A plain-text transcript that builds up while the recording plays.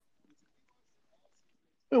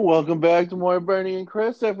And welcome back to more Bernie and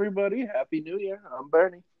Chris, everybody. Happy New Year. I'm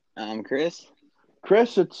Bernie. Chris.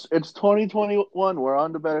 Chris, it's 2021. We're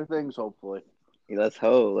on to better things, hopefully. Let's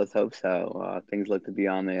hope so. Things look to be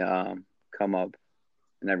on the come up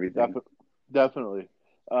and everything. Defi- Definitely.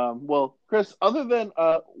 Well, Chris, other than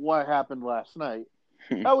what happened last night,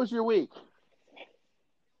 how was your week?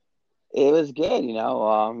 It was good, you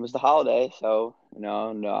know. It was the holiday, so and,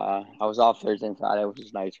 I was off Thursday and Friday, which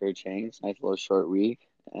is nice for a change. Nice little short week,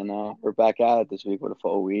 and we're back at it this week with a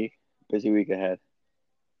full week. Busy week ahead.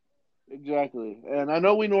 Exactly. And I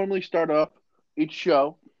know we normally start off each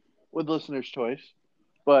show with listener's choice,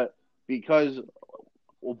 but because of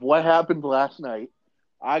what happened last night,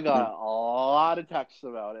 I got a lot of texts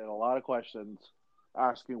about it, a lot of questions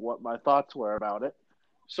asking what my thoughts were about it.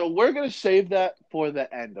 So we're gonna save that for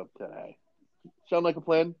the end of today. Sound like a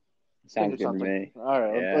plan? I think Sounds it good to sounds like me. all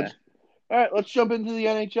right. Yeah. Let's jump into the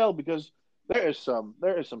NHL because there is some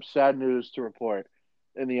sad news to report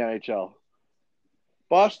in the NHL.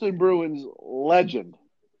 Boston Bruins legend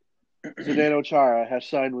Zdeno Chara has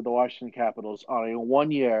signed with the Washington Capitals on a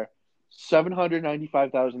 1 year,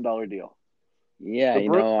 $795,000 deal. Yeah, The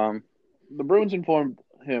Bru- the Bruins informed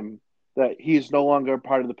him that he is no longer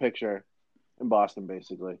part of the picture in Boston,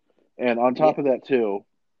 basically. And on yeah, top of that, too,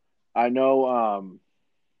 I know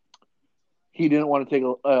he didn't want to take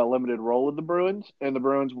a limited role with the Bruins, and the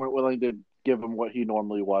Bruins weren't willing to give him what he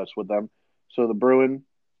normally was with them. So the Bruins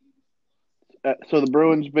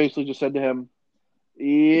basically just said to him,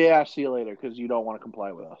 "Yeah, see you later," because you don't want to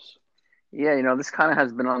comply with us. yeah. This kind of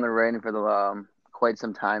has been on the radar for the quite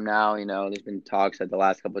some time now. There's been talks at the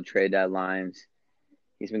last couple of trade deadlines.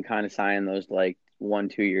 He's been kind of signing those like 1,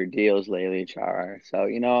 2 year deals lately, Chara. So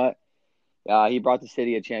you know what? He brought the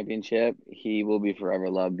city a championship. He will be forever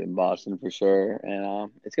loved in Boston for sure,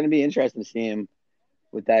 and it's going to be interesting to see him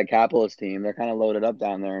with that Capitals team. They're kind of loaded up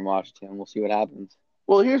down there in Washington. We'll see what happens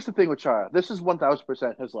Well, here's the thing with Chara. This is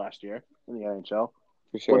 1,000% his last year in the NHL,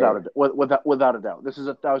 for sure. without a doubt. This is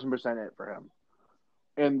 1,000% it for him.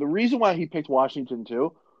 And the reason why he picked Washington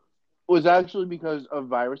too was actually because of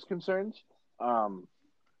virus concerns. Um,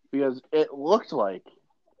 because it looked like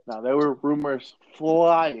now there were rumors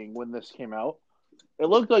flying when this came out. It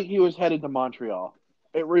looked like he was headed to Montreal.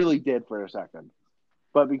 It really did for a second.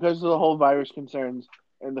 But because of the whole virus concerns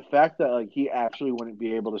and the fact that like he actually wouldn't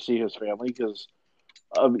be able to see his family because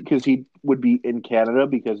he would be in Canada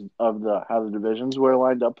because of the how the divisions were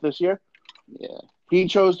lined up this year, Yeah, he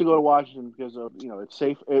chose to go to Washington because of it's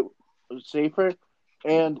safe. It was safer,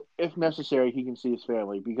 and if necessary, he can see his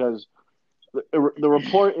family because the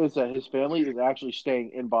report is that his family is actually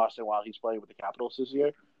staying in Boston while he's playing with the Capitals this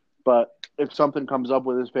year. But if something comes up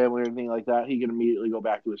with his family or anything like that, he can immediately go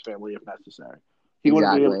back to his family if necessary. He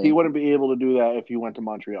exactly. wouldn't be able to do that if he went to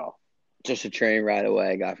Montreal. Just a train ride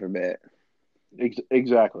away, God forbid.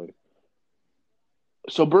 Exactly.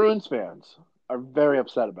 So Bruins fans are very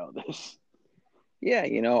upset about this. Yeah,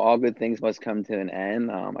 all good things must come to an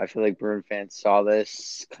end. I feel like Bruin fans saw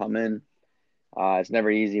this coming. It's never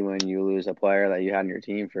easy when you lose a player that you had on your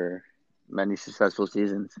team for many successful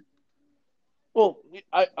seasons. Well,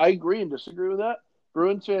 I agree and disagree with that.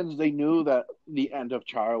 Bruins fans they knew that the end of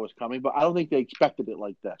Chara was coming, but I don't think they expected it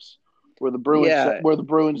like this, Yeah, where the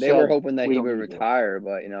Bruins they were said hoping that we he don't would need you. retire,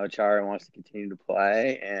 but Chara wants to continue to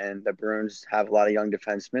play, and the Bruins have a lot of young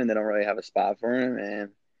defensemen. They don't really have a spot for him,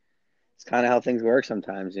 and it's kind of how things work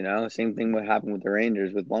sometimes. Same thing would happen with the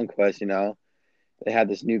Rangers with Lundqvist. They had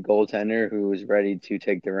this new goaltender who was ready to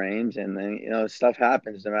take the reins, and then stuff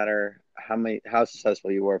happens no matter how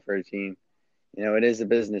successful you were for a team. It is a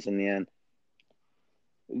business in the end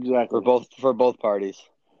for Exactly. both parties.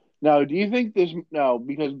 Now, do you think this now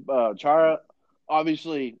because Chara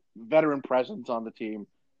obviously veteran presence on the team,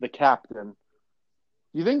 the captain?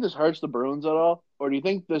 Do you think this hurts the Bruins at all, or do you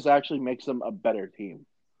think this actually makes them a better team?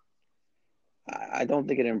 I don't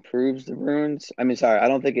think it improves the Bruins. I mean, sorry, I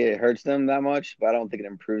don't think it hurts them that much, but I don't think it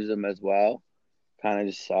improves them as well. Kind of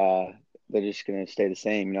just they're just gonna stay the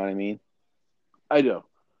same. You know what I mean? I do.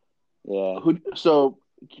 Yeah, So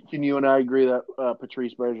can you and I agree that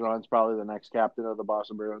Patrice Bergeron is probably the next captain of the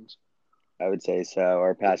Boston Bruins? I would say so.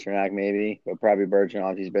 Or Pasternak maybe, but probably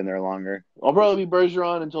Bergeron if he's been there longer. I'll probably be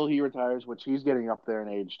Bergeron until he retires, which he's getting up there in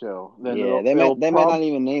age too. Then Yeah, they might not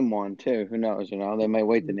even name one too. Who knows? They might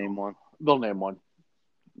wait to name one. they'll name one.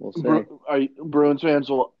 We'll see. Bruins fans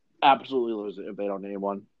will absolutely lose it if they don't name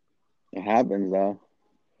one. It happens though.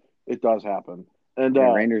 It does happen, and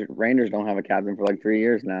I mean, Rangers don't have a captain for like 3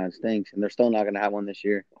 years now. It stinks, and they're still not going to have one this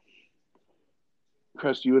year.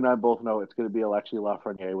 Chris, you and I both know it's going to be Alexis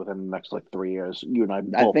Lafreniere within the next like 3 years. You and I I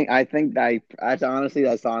both think know. I think that that's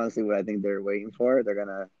honestly what I think they're waiting for. They're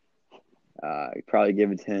gonna probably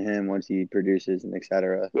give it to him once he produces and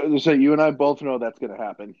etc. So you and I both know that's going to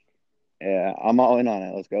happen. Yeah, I'm all in on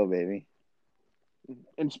it. Let's go, baby.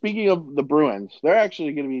 And speaking of the Bruins, they're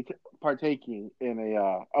actually going to be partaking in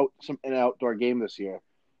an outdoor game this year.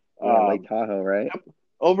 Yeah, Lake Um, Tahoe, right?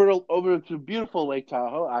 over to beautiful Lake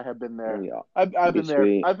Tahoe. I have been Oh there. yeah, I've be been there.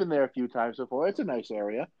 sweet. I've been there a few times before. It's a nice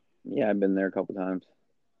area. Yeah, I've been there a couple times.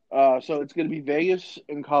 So it's going to be Vegas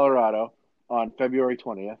in Colorado on February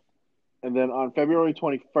 20th, and then on February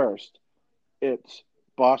 21st, it's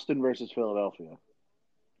Boston versus Philadelphia.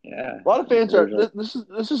 Yeah, A lot of fans are original.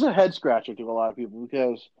 this is a head scratcher to a lot of people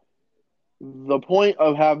because the point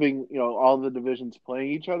of having all the divisions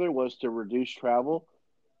playing each other was to reduce travel,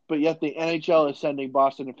 but yet the NHL is sending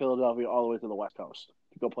Boston and Philadelphia all the way to the West Coast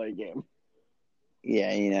to go play a game.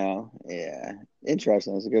 Yeah, yeah,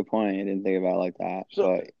 interesting. That's a good point. I didn't think about it like that,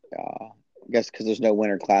 So but I guess because there's no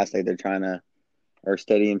winter classic, they're trying to or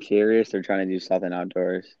stadium series, they're trying to do something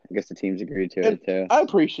outdoors. I guess the teams agreed to and it too. I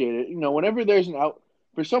appreciate it. Whenever there's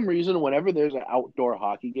for some reason, whenever there's an outdoor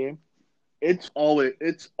hockey game, it's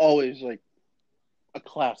always like a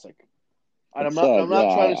classic. And I'm It's not sick. I'm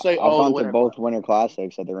not trying Yeah, to say, I've oh, the gone to Winter both Classic. winter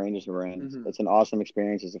classics that the Rangers were in. Mm-hmm. It's an awesome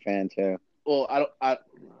experience as a fan too. Well, I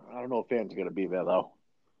don't know if fans are gonna be there though.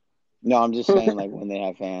 No, I'm just saying like when they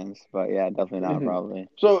have fans, but yeah, definitely not Mm-hmm. probably.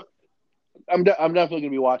 So I'm definitely gonna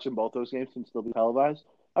be watching both those games since they'll be televised.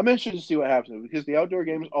 I'm interested to see what happens because the outdoor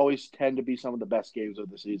games always tend to be some of the best games of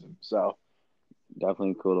the season.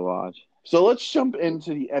 Definitely cool to watch. So let's jump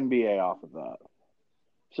into the NBA off of that.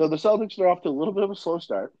 So the Celtics are off to a little bit of a slow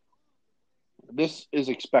start. This is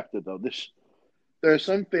expected though. This There are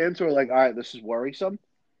some fans who are like, all right, this is worrisome.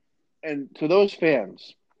 And to those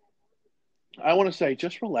fans, I want to say,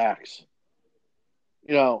 just relax.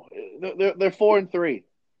 You know, they're 4-3.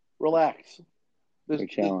 Relax. This They're this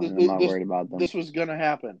chilling. I'm not this worried about them. this was gonna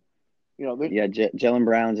happen. They're, Yeah, Jalen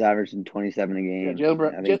Brown's averaging 27 a yeah, game. Jalen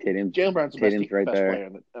Brown, I think Jalen Brown's the Tatum's right best there.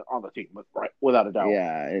 player on the team, right, without a doubt.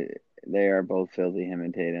 Yeah, they are both filthy, him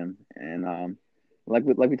and Tatum. And like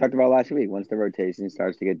we talked about last week, once the rotation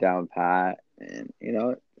starts to get down pat, and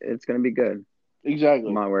it's gonna be good. I'm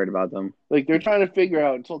Exactly. not worried about them. Like they're trying to figure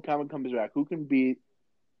out until Kemba comes back who can be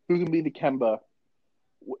the Kemba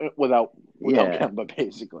without Yeah, Kemba,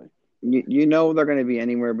 basically. they're gonna be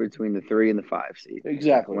anywhere between the 3 and the 5 seed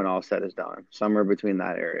Exactly. when all said is done. Somewhere between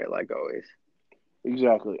that area, like always.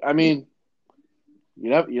 Exactly. I mean, you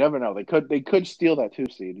never know. They could steal that 2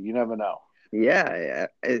 seed. You never know. Yeah,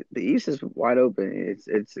 yeah. The East is wide open. It's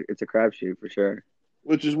a crapshoot for sure.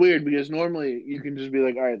 Which is weird because normally you can just be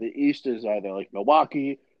like, all right, the East is either like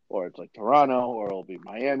Milwaukee or it's like Toronto or it'll be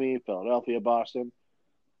Miami, Philadelphia, Boston.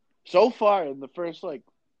 So far in the first like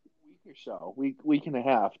week or so, week and a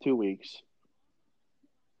half, 2 weeks,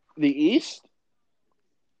 the East,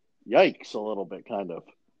 yikes, a little bit, kind of.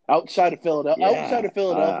 Outside Yeah, of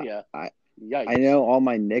Philadelphia, I yikes. know all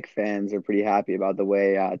my Knicks fans are pretty happy about the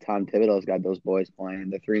way Tom Thibodeau's got those boys playing.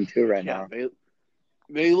 They're 3-2 right Yeah, now. they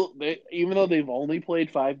even though they've only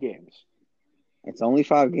played 5 games, It's only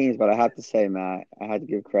 5 games, but I have to say, Matt, I have to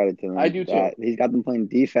give credit to I him do too. that he's got them playing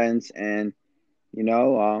defense, and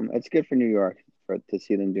it's good for New York to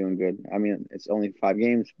see them doing good. I mean, it's only 5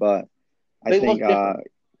 games, but I They think look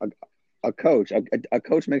different. a, a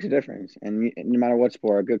coach makes a difference, and no matter what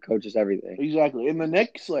sport, a good coach is everything. Exactly. And the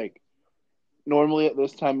Knicks, like normally at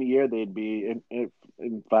this time of year, they'd be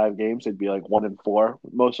in 5 games. They'd be like 1-4,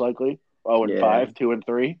 most likely. Oh, and Yeah, 5,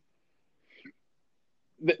 2-3.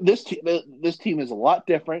 This team is a lot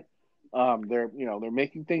different. They're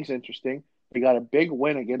making things interesting. They got a big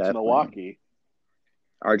win against definitely. Milwaukee.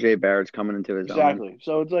 RJ Barrett's coming into his own. Exactly.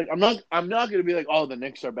 So it's like I'm not going to be like, oh, the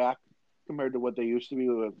Knicks are back compared to what they used to be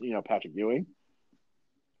with Patrick Ewing,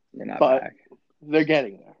 They're not but back. they're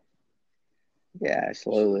getting there. Yeah,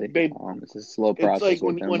 So, slowly. babe, It's a slow it's like process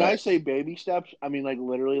when with him, when I but say baby steps, I mean like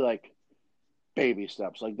literally like baby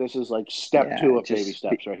steps. Like this is like step yeah, two of baby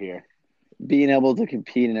steps right here. being able to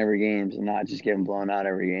compete in every game and not just getting blown out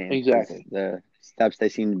every game is Exactly. the steps they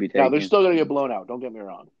seem to be Now they're taking. still going to get blown out. Don't get me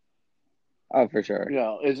wrong. Oh, for sure.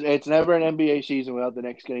 It's never an NBA season without the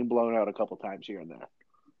Knicks getting blown out a couple times here and there.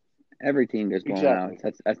 Every team gets blown out.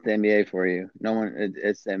 Exactly. That's the NBA for you. No one.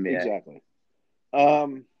 It's the NBA. Exactly.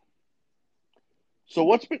 Um. So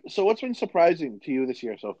what's been surprising to you this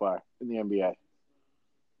year so far in the NBA?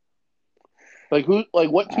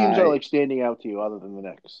 What teams are I, like standing out to you other than the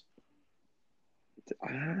Knicks?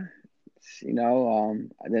 uh,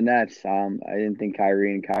 the Nets. I didn't think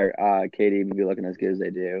Kyrie and KD would be looking as good as they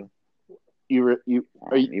do. You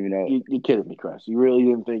are Even though you kidding me, Chris? You really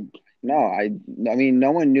didn't think? no, I mean,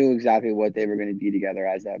 no one knew exactly what they were going to be together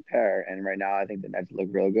as that pair, and right now I think the Nets look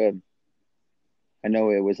real good. I know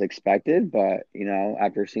it was expected, but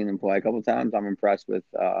after seeing them play a couple times, I'm impressed with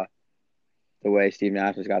the way Steve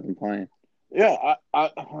Nash has got them playing. Yeah, I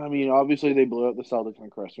mean, obviously they blew out the Celtics on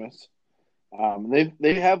Christmas.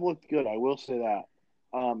 They have looked good. I will say that.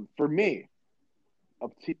 For me,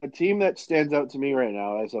 a team that stands out to me right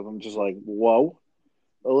now, as of I'm just like whoa,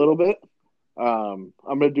 a little bit. I'm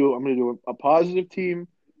gonna do a positive team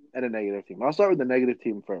and a negative team. I'll start with the negative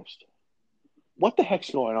team first. What the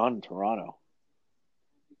heck's going on in Toronto?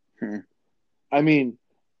 Hmm. I mean,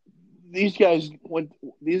 these guys went.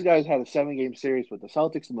 These guys had a 7 game series with the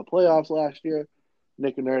Celtics in the playoffs last year.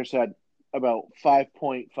 Nick Nurse had about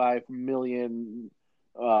 5.5 million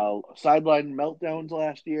sideline meltdowns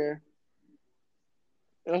last year.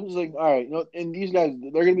 And I was like, all right, and these guys,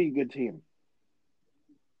 they're going to be a good team.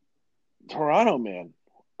 Toronto, man,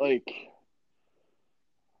 like,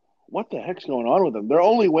 what the heck's going on with them? Their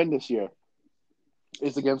only win this year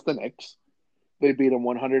is against the Knicks. They beat them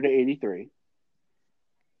 100-83,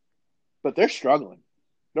 but they're struggling.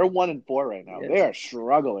 They're 1-4 right now. Yeah, They are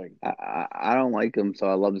struggling. I don't like them, so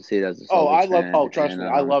I love to see it as a Oh, I Celtics love. fan. Oh, trust And me,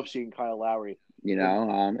 I love seeing Kyle Lowry.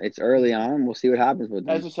 it's early on. We'll see what happens with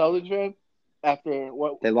As them. a Celtics fan, after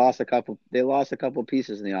what They lost a couple. They lost a couple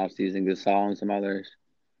pieces in the offseason. Gasol and some others.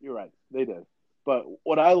 you're right, they did. But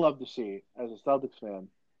what I love to see as a Celtics fan,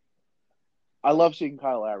 I love seeing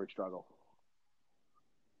Kyle Lowry struggle.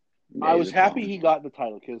 Yeah, I he's was a happy problem. he got the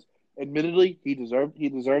title because, admittedly, he deserved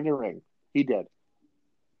a ring. He did.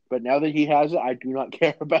 But now that he has it, I do not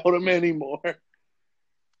care about him anymore. And Good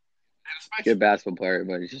especially, basketball player,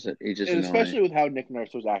 but he's just and annoying especially with how Nick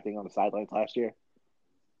Nurse was acting on the sidelines last year.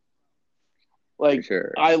 for Like,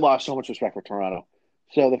 sure. I lost so much respect for Toronto.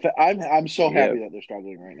 So I'm so Yep. happy that they're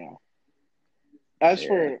struggling right now. As Yeah.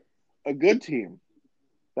 for a good team,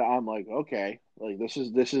 that I'm like, okay, like this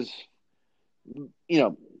is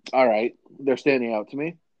all right. They're standing out to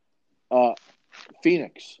me. Uh,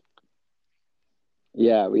 Phoenix.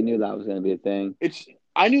 Yeah, we knew that was going to be a thing. It's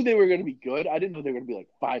I knew they were going to be good. I didn't know they were going to be like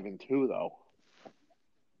 5-2 though.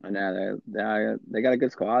 And now they got a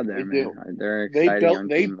good squad They there, man. do. They're an They exciting built young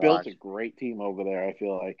they team to built a watch. great team over there. I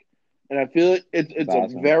feel like, and I feel It's it's a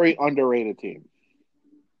awesome. very underrated team.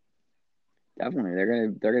 Definitely,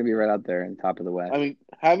 they're gonna be right up there in top of the I West. mean,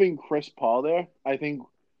 having Chris Paul there, I think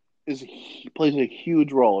plays a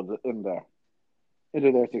huge role in there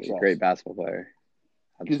into their He's a success great basketball player.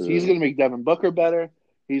 because he's Absolutely. going to make Devin Booker better.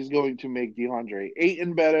 He's going to make DeAndre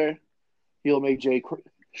Ayton better. He'll make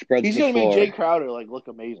Spreads He's the going to make Jay floor. Crowder like look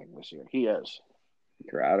amazing this year. He is.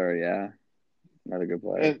 Crowder, yeah, another good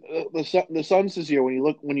player. And the Suns this year, when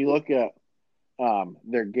you look at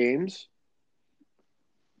their games,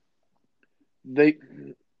 they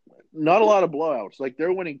not a lot of blowouts. Like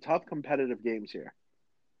they're winning tough competitive games here.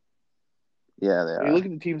 Yeah, they When you look are.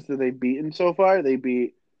 at the teams that they've beaten so far, they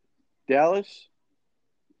beat Dallas,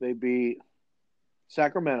 they beat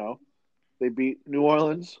Sacramento, they beat New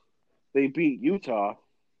Orleans, they beat Utah,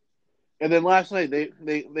 and then last night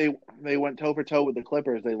they went toe for toe with the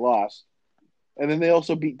Clippers. They lost, and then they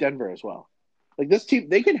also beat Denver as well. Like this team,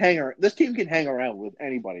 they can hang. This team can hang around with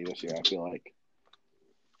anybody this year. I feel like.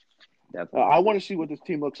 Definitely. I want to see what this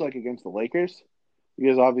team looks like against the Lakers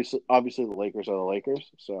because obviously the Lakers are the Lakers.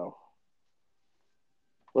 So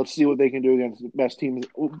let's see what they can do against the best team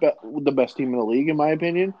in the league, in my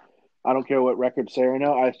opinion. I don't care what records say right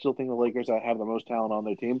now. I still think the Lakers have the most talent on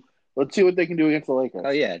their team. Let's see what they can do against the Oh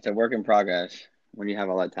Lakers. yeah, it's a work in progress. When you have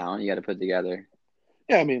all that talent, you got to put together.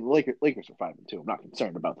 Yeah, I mean, Lakers are 5-2. I'm not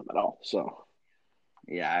concerned about them at all. So,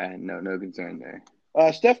 Yeah, no concern there.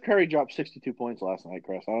 Steph Curry dropped 62 points last night,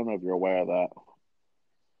 Chris. I don't know if you're aware of that.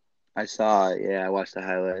 I saw it. Yeah, I watched the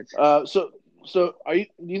highlights. So do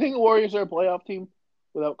you think the Warriors are a playoff team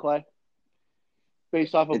without Clay,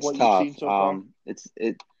 based off of It's what you've tough. seen so far?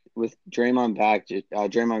 It with Draymond back.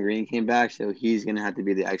 Draymond Green came back, so he's gonna have to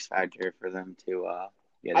be the X factor for them to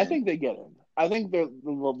get I in. think they get in. I think they're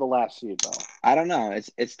the last seed though. I don't know.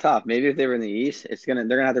 It's tough. Maybe if they were in the East, they're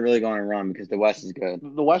gonna have to really go on a run because the West is good.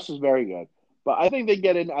 The West is very good, but I think they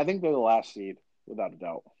get in. I think they're the last seed without a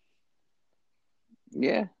doubt.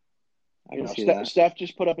 Yeah, I You can know, see that. Steph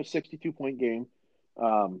just put up a 62-point game.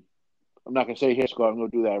 Um, I'm not gonna say here's go. I'm gonna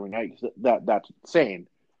do that every night because that's insane.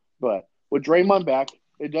 But with Draymond back,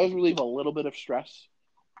 it does relieve a little bit of stress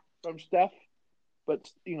from Steph. But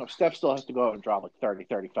Steph still has to go out and drop like 30,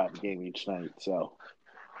 35 a game each night. So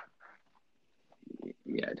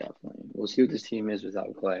Yeah, definitely. We'll see what this team is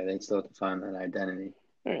without Clay. They still have to find that identity.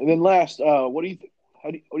 and then last, what do you think?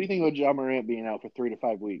 what do you think about John Morant being out for 3 to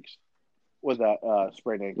 5 weeks with that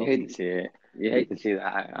sprained You ankle? hate to see it. You hate to see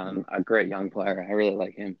that. A great young player. I really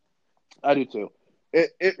like him. I do too.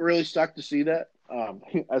 It really sucked to see that.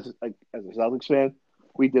 As a Celtics fan,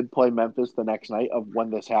 we did play Memphis the next night of when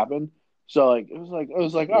this happened. So it was like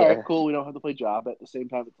all right, Yeah, cool. We don't have to play Ja, but at the same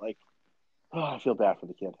time, it's like, oh, I feel bad for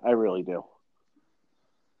the kid. I really do.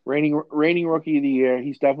 Reigning rookie of the year.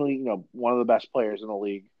 He's definitely one of the best players in the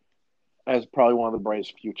league. Has probably one of the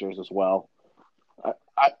brightest futures as well.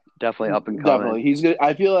 I definitely up and definitely coming. he's good.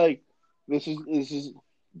 I feel like this is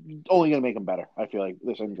only going to make him better. I feel like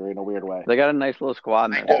this injury in a weird way. They got a nice little squad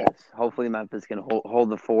in Yeah, Memphis. Hopefully, Memphis can hold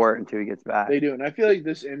the fort until he gets back. they do, and I feel like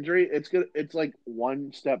this injury, it's good. It's like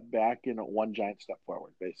one step back and one giant step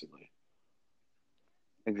forward, basically.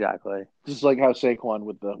 Exactly. Just like how Saquon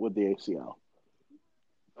with the ACL.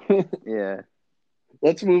 Yeah.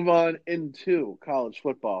 Let's move on into college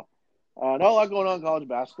football. Not a lot going on in college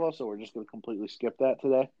basketball, so we're just going to completely skip that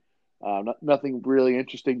today. Nothing really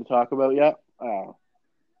interesting to talk about yet.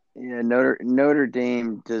 Yeah, Notre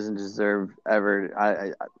Dame doesn't deserve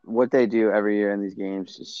ever. What they do every year in these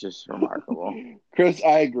games is just remarkable. Chris,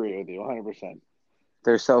 I agree with you 100%.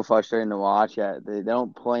 They're so frustrating to watch. Yeah, they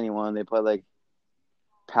don't play anyone. They play like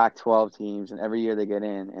Pac-12 teams, and every year they get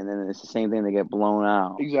in, and then it's the same thing. They get blown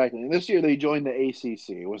out. Exactly. And this year they joined the ACC.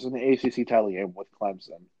 It was in the ACC title game with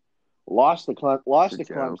Clemson. Lost It's to a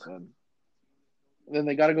joke. Clemson. And then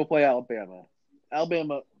they got to go play Alabama.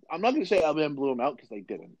 Alabama. I'm not going to say Alabama blew them out because they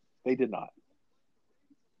didn't. They did not.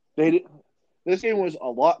 They did. This game was a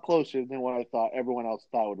lot closer than what I thought everyone else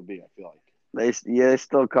thought it would be. I feel like. They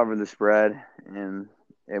still covered the spread, and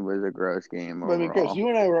it was a gross game But I mean, Chris, overall. you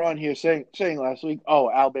and I were on here saying last week,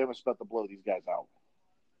 "Oh, Alabama's about to blow these guys out."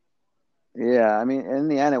 Yeah, I mean, in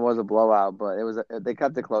the end, it was a blowout, but they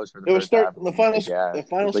kept it close for the It was first half. the final. I guess. The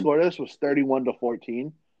final Like, score of this was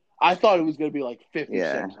 31-14. I thought it was going to be like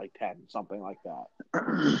yeah, 56, like 10, something like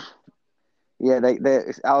that. yeah.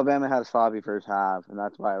 They Alabama had a sloppy first half, and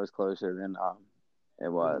that's why it was closer than it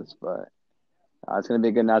was. But it's going to be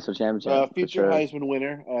a good national championship for Future sure. Heisman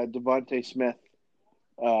winner Devontae Smith,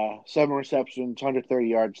 7 receptions, 130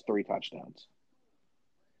 yards, 3 touchdowns.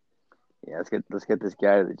 Yeah, let's get this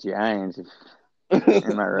guy to the Giants. Am I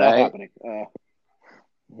Not right? happening.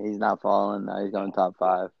 He's not falling. No, he's going top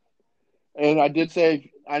five. And I did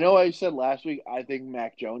say, I know I said last week, I think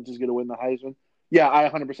Mac Jones is going to win the Heisman. Yeah, I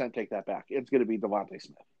 100% take that back. It's going to be Devontae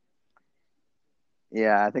Smith.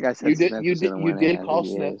 Yeah, I think I You said did, Smith you was did, going to you win it. did I call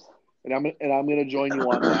think he Smith, is. and I'm going to join you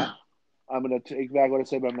on that. I'm going to take back what I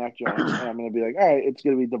said about Mac Jones, and I'm going to be like, all right, it's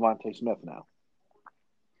going to be Devontae Smith now.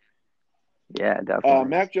 Yeah, definitely.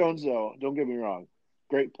 Mac Jones, though, don't get me wrong,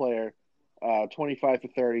 great player. 25 for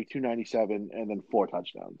 30, 297, and then 4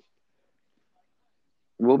 touchdowns.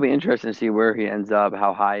 Will be interesting to see where he ends up,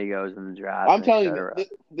 how high he goes in the draft, I'm and et telling you, cetera.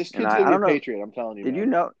 this And kid's going I to don't be a know. Patriot. I'm telling you, Did you man.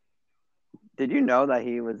 know? Did you know that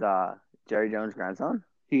he was Jerry Jones' grandson?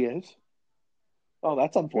 He is. Oh,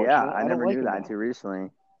 that's Yeah, unfortunate. I I don't never like knew him that now. until recently.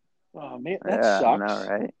 Oh, man, that Yeah, I know, sucks.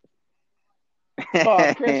 right?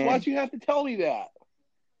 Oh, Chris, why'd you have to tell me that?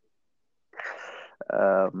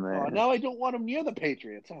 Oh Oh, man, now I don't want him near the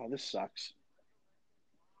Patriots. Oh, this sucks.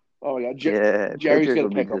 Oh, my God. yeah, Jerry's Patriots going will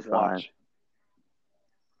to be pick him. just fine. Watch.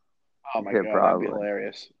 Oh, my Yeah, God. That'd be probably.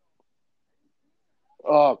 hilarious.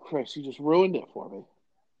 Oh, Chris, you just ruined it for me.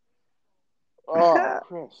 Oh,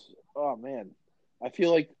 Chris. Oh, man. I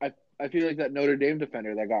feel like I feel like that Notre Dame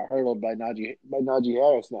defender that got hurdled by Najee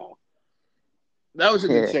Harris now. That was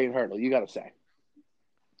an Yeah, insane hurdle, you got to say.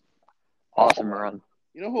 awesome run,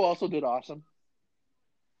 You know who also did awesome?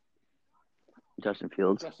 Justin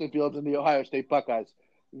Fields. Justin Fields and the Ohio State Buckeyes.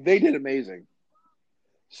 They did amazing.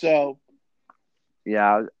 So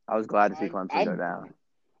Yeah, I was glad to see I'm Clemson go I'm down.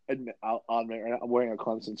 I'll admit right now, I'm wearing a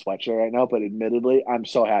Clemson sweatshirt right now, but admittedly, I'm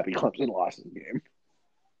so happy Clemson lost the game.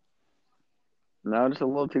 No, just a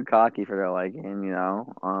little too cocky for their liking, you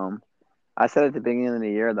know. I said at the beginning of the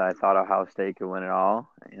year that I thought Ohio State could win it all.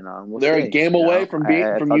 You know, we'll They're a see. game You away know, from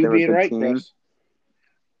I from thought you they were a being good right, team. Chris.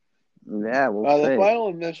 Yeah, we'll The see. final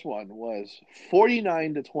in this one was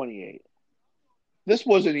 49-28. This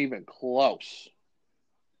wasn't even close.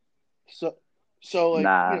 So so like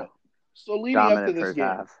Nah, so leading up to dominant this first game,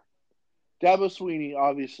 half. Dabo Sweeney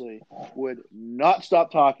obviously would not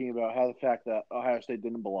stop talking about how the fact that Ohio State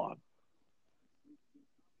didn't belong.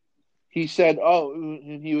 He said, "Oh,"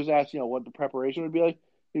 and he was asked, what the preparation would be like.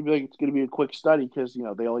 He'd be like, "It's going to be a quick study because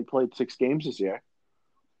they only played 6 games this year."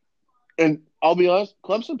 And I'll be honest,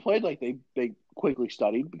 Clemson played like they quickly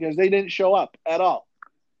studied because they didn't show up at all.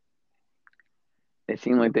 It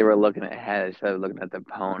seemed like they were looking ahead instead of looking at the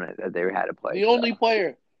opponent that they had to play The only still.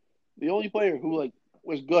 player, the only player who like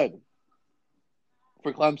was good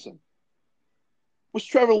for Clemson was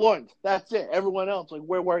Trevor Lawrence. That's it. Everyone else, like,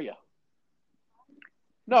 where were you?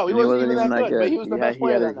 No, he And he wasn't wasn't even even that that good, but good. he was the best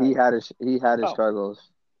player that night. He had his No, struggles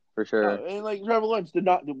for no, sure. and like Trevor Lawrence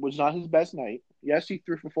was not his best night. Yes, he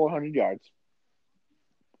threw for 400 yards,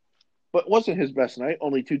 but wasn't his best night.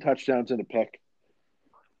 Only 2 touchdowns and a pick.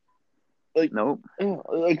 Like, Nope.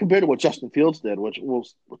 like compared to what Justin Fields did, which we'll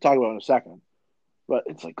talk about in a second. But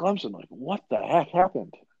it's like Clemson, like, what the heck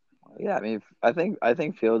happened? Yeah, I mean, I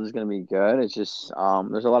think Fields is going to be good. It's just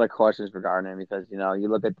there's a lot of questions regarding him because you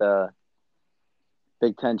look at the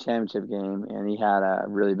Big Ten championship game and he had a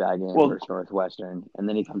really bad game Well, versus Northwestern, and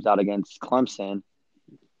then he comes out against Clemson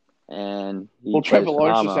and he plays Trevor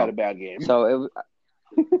Lawrence just had a phenomenal. bad game. So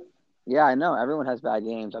yeah, I know everyone has bad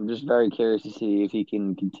games. I'm just very curious to see if he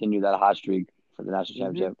can continue that hot streak for the national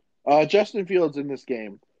championship. Justin Fields in this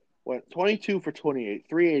game went 22 for 28,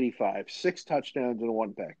 385, 6 touchdowns and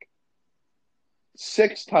 1 pick.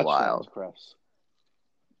 6 touchdowns, Wild. Chris.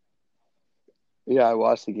 Yeah, I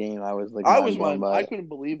watched the game. I was like mind blown by I it. couldn't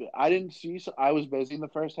believe it. I didn't see. So I was busy in the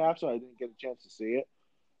first half, so I didn't get a chance to see it.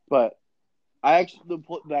 But I actually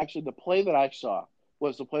the play that I saw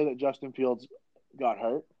was the play that Justin Fields got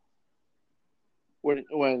hurt.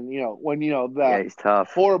 When Yeah, that he's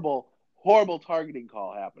tough. horrible targeting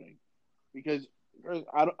call happening, because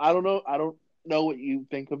I don't know what you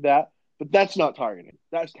think of that, but that's not targeting.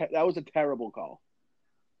 That was a terrible call.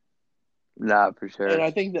 Nah, for sure. And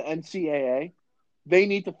I think the NCAA, they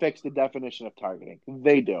need to fix the definition of targeting.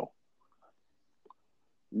 They do.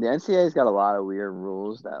 The NCAA's got a lot of weird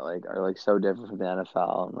rules that are so different from the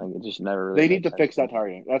NFL. And, it just never really They need makes to sense fix to that me.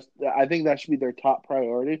 targeting. I think that should be their top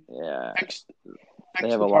priority. Yeah, Fix they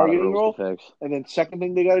fix have the a lot of targeting rules to rule, fix. and then second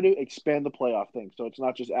thing they got to do, expand the playoff thing. So it's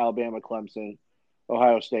not just Alabama, Clemson,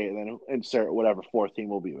 Ohio State, and then insert whatever fourth team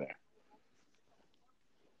will be there.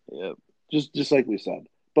 Yep. Just like we said.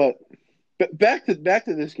 But back to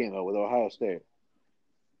this game though with Ohio State.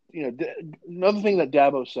 Another thing that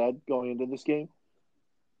Dabo said going into this game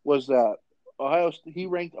was that he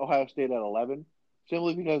ranked Ohio State at 11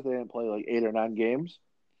 simply because they didn't play like 8 or 9 games.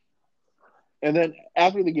 And then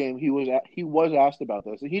after the game, he was asked about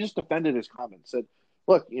this, and he just defended his comments. Said,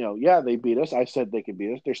 "Look, yeah, they beat us. I said they could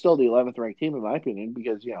beat us. They're still the 11th ranked team in my opinion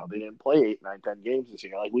because they didn't play 8, 9, 10 games this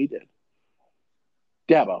year like we did."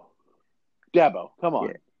 Dabo, come on.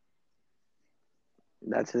 Yeah.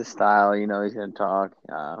 That's his style. He's going to talk.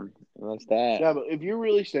 What's that? Yeah, but if you're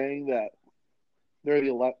really saying that they're the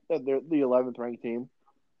 11th ranked team,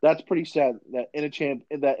 that's pretty sad. That in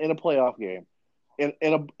a playoff game, in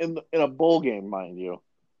a bowl game, mind you,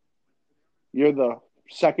 you're the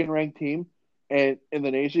second ranked team, and in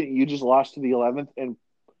the nation, you just lost to the 11th in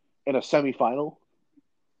a semifinal.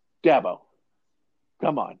 Dabo,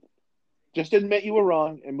 come on, just admit you were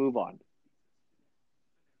wrong and move on.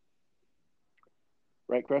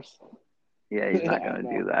 Right, Chris? Yeah, he's not going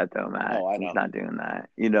to do that, though, Matt. Oh, I know. He's not doing that.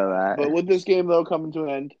 You know that. But with this game, though, coming to an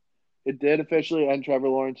end, it did officially end Trevor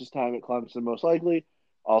Lawrence's time at Clemson, most likely.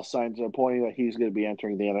 All signs are pointing that he's going to be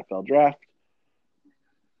entering the NFL draft.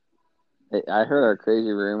 I heard a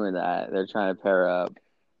crazy rumor that they're trying to pair up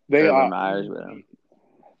Urban Myers with him.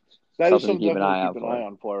 That is something something to keep an eye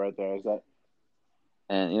on for right there. Is that?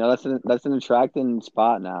 And that's an attracting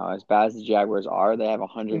spot now. As bad as the Jaguars are, they have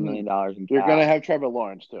 $100 million in cap. You're going to have Trevor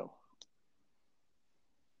Lawrence too.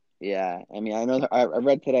 Yeah, I mean, I know. I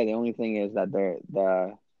read today. The only thing is that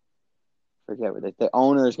the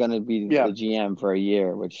owner is going to be the GM for a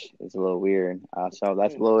year, which is a little weird. So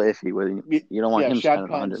that's a little iffy. You don't want him spending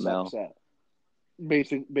 $100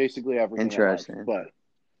 million. Basically everything. Interesting, but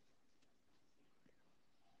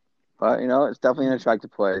it's definitely an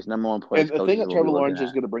attractive player. It's number one player. And the thing that Trevor Lawrence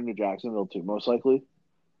is going to bring to Jacksonville too, most likely,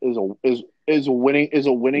 is a winning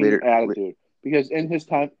attitude. Because in his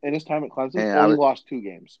time at Clemson, he only lost 2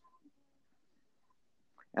 games.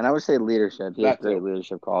 And I would say leadership. He has great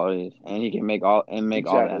leadership qualities, and he can make all the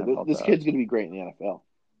NFL. This kid's going to be great in the NFL.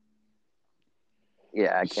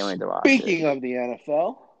 Yeah, I can't wait to watch it. Speaking of the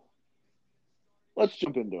NFL, let's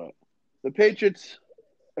jump into it. The Patriots'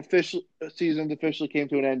 season officially came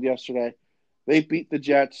to an end yesterday. They beat the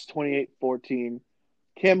Jets 28-14.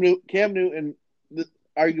 Cam Newton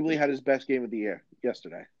arguably had his best game of the year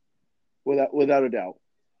yesterday, without a doubt.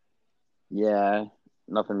 Yeah,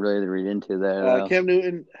 nothing really to read into there. Cam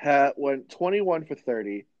Newton went 21 for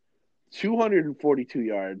 30, 242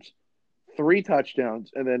 yards, 3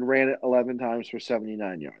 touchdowns, and then ran it 11 times for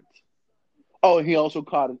 79 yards. Oh, and he also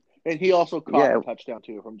caught a touchdown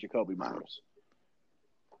too from Jacoby Myers.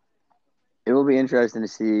 It will be interesting to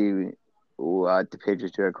see what the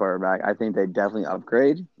Patriots do at quarterback. I think they definitely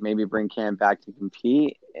upgrade. Maybe bring Cam back to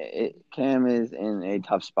compete. Cam is in a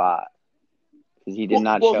tough spot because he did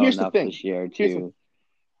not Well, show here's the enough thing. this year Here's the to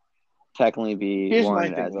technically be here's my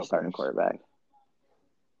warranted thing, as a though, starting Chris. quarterback.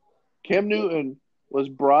 Cam Newton was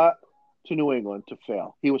brought to New England to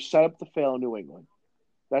fail. He was set up to fail in New England.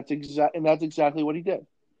 That's exactly what he did.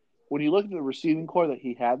 When you look at the receiving core that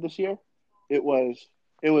he had this year, it was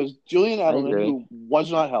Julian I Edelman, agree. who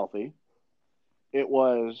was not healthy. It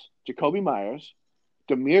was Jacoby Myers,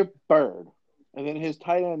 Demir Bird, and then his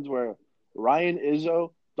tight ends were Ryan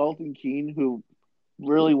Izzo, Dalton Keene, who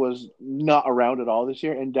really was not around at all this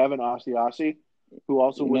year, and Devin Asiasi, who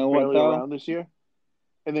also You was know what barely though? around this year.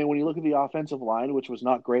 And then when you look at the offensive line, which was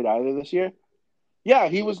not great either this year, yeah,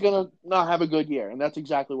 he was going to not have a good year, and that's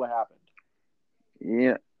exactly what happened.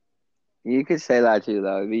 Yeah, you could say that too,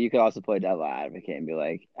 though. But you could also play devil advocate and be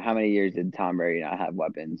like, how many years did Tom Brady not have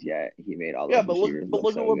weapons yet? He made all Yeah, those receivers but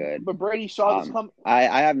look look at so what good. but Brady saw this come. I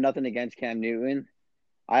have nothing against Cam Newton.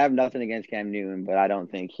 I have nothing against Cam Newton, but I don't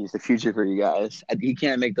think he's the future for you guys. He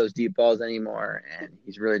can't make those deep balls anymore, and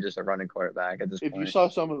he's really just a running quarterback at this If you point. saw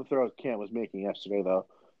some of the throws Cam was making yesterday, though,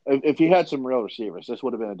 if he had some real receivers, this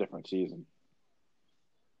would have been a different season.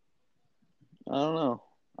 I don't know.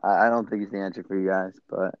 I don't think he's the answer for you guys,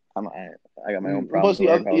 but I got my own Plus, problems to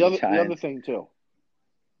worry about with the the other Giants. thing too,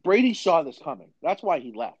 Brady saw this coming. That's why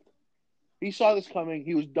he left. He saw this coming.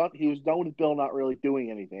 He was done. He was done with Bill not really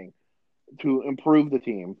doing anything to improve the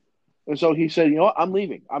team, and so he said, "You know what? I'm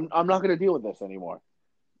leaving. I'm not going to deal with this anymore."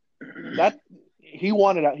 That he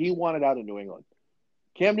wanted out. He wanted out of New England.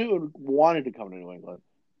 Cam Newton wanted to come to New England,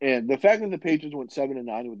 and the fact that the Patriots went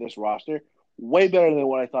 7-9 with this roster, way better than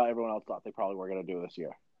what I thought everyone else thought they probably were going to do this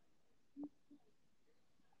year.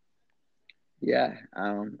 Yeah,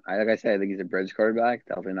 like I said, I think he's a bridge quarterback.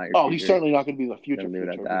 Definitely not your Oh, he's future. certainly not going to be the future Gonna leave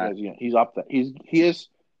it at that. because he's up there. He is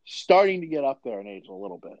starting to get up there in age a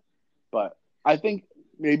little bit, but I think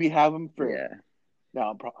maybe have him for Yeah.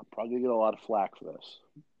 now. I'm probably gonna get a lot of flack for this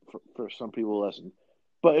for some people who listen,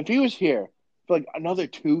 but if he was here for like another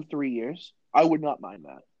 2-3 years, I would not mind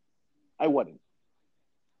that. I wouldn't.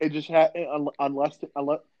 It just unless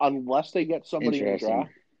they get somebody in the Interesting.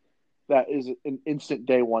 draft that is an instant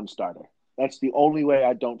day one starter. That's the only way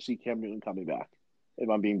I don't see Cam Newton coming back. If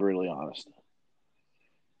I'm being brutally honest.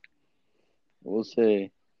 We'll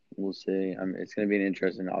see. We'll see. It's going to be an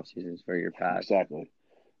interesting offseason for your Pats. Exactly.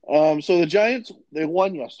 So the Giants they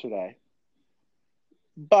won yesterday,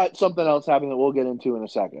 but something else happened that we'll get into in a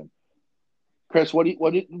second. Chris,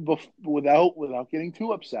 without getting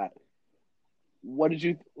too upset, what did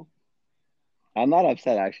you? I'm not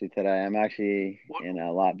upset actually today. I'm actually What, in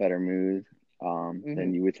a lot better mood mm-hmm.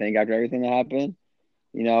 than you would think after everything that happened.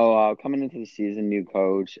 Coming into the season, new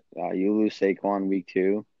coach, you lose Saquon week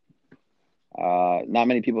 2. Not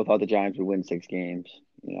many people thought the Giants would win 6 games.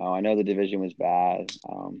 I know the division was bad.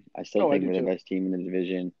 I still Oh, I think do we're the too. best team in the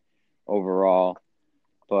division overall.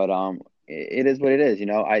 But it is what it is.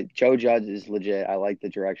 Joe Judge is legit. I like the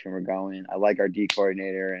direction we're going. I like our D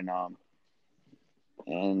coordinator and I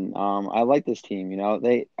like this team.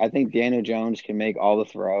 I think Daniel Jones can make all the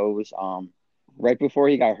throws. Right before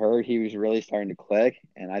he got hurt, he was really starting to click,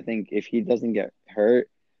 and I think if he doesn't get hurt,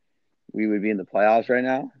 we would be in the playoffs right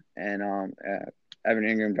now. And Evan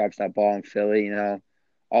Ingram drops that ball in Philly.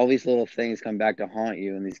 All these little things come back to haunt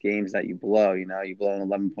you in these games that you blow. You blow an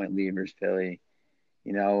 11-point lead versus Philly.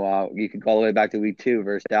 You could go all the way back to week 2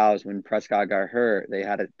 versus Dallas when Prescott got hurt. They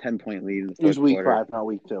had a 10-point lead in the It was fourth week quarter. 5, not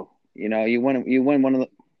week 2. You win one of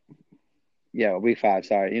the week 5.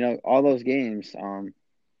 Sorry, all those games.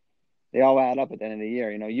 They all add up at the end of the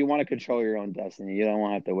year. You want to control your own destiny. You don't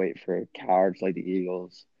want to have to wait for cowards like the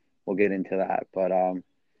Eagles. We'll get into that, but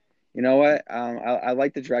you know what? I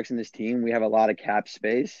like the direction of this team. We have a lot of cap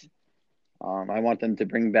space. I want them to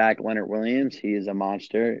bring back Leonard Williams. He is a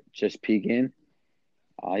monster, just peaking.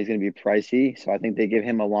 He's going to be pricey, so I think they give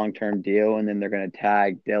him a long-term deal, and then they're going to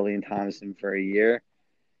tag Dalian Thompson for a year.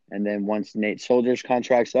 And then once Nate Solder's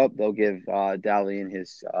contract's up, they'll give Dalian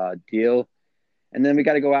his deal. And then we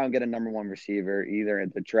got to go out and get a number 1 receiver, either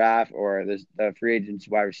at the draft or the free agents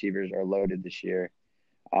wide receivers are loaded this year.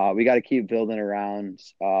 We got to keep building around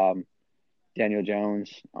Daniel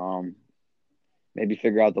Jones. Maybe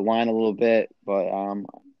figure out the line a little bit, but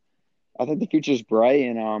I think the future is bright,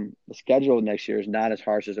 and the schedule next year is not as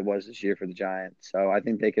harsh as it was this year for the Giants. So I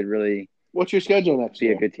think they could really What's your schedule next be a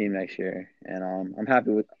year? good team next year, and I'm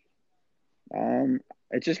happy with.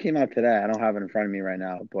 It just came out today. I don't have it in front of me right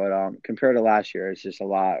now, but compared to last year, it's just a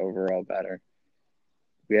lot overall better.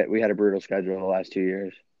 We had a brutal schedule the last 2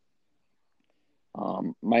 years.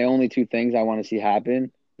 My only 2 things I want to see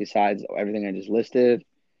happen besides everything I just listed,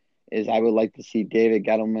 is I would like to see David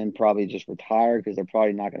Gettleman probably just retire because they're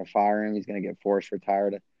probably not going to fire him. He's going to get forced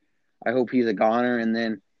retired. I hope he's a goner. And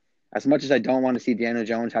then, as much as I don't want to see Daniel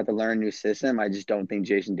Jones have to learn a new system, I just don't think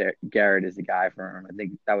Jason Garrett is the guy for him. I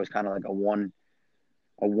think that was kind of like a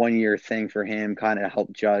 1 year thing for him, kind of help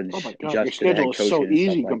Oh my judge God, your to the schedule head is so coaching and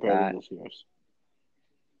stuff easy like compared to that. this year's.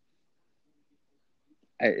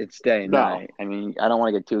 It's day and No, night. I mean, I don't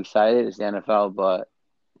want to get too excited. It's the NFL, but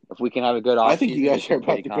if we can have a good I think you offseason, guys just are get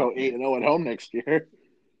about Jay to go confident. 8-0 at home next year.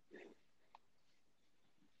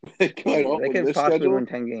 With They could this possibly schedule, win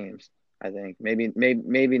 10 games. I think maybe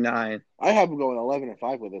 9. I have them going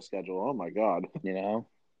 11-5 with this schedule. Oh my God. You know,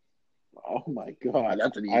 Oh my God,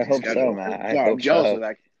 that's an I easy hope so, schedule. man. I God, I'm hope jealous of so.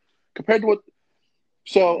 that. Compared to what,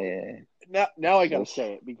 so Yeah, now I got to we'll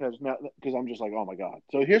say it because I'm just like, oh my God.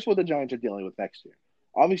 So here's what the Giants are dealing with next year.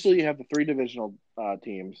 Obviously, you have the three divisional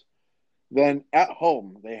teams. Then at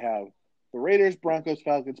home, they have the Raiders, Broncos,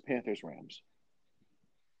 Falcons, Panthers, Rams.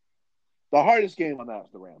 The hardest game on that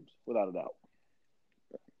is the Rams, without a doubt.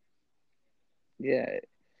 yeah.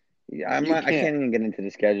 You I can't. can't even get into the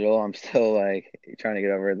schedule. I'm still like trying to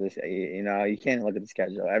get over this. You know, you can't look at the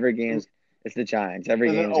schedule. Every game's it's the Giants. Every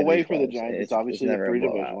And then game's gonna be away for the close. Giants, it's It's obviously the never a three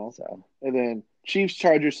blowout. divisional. So And then Chiefs,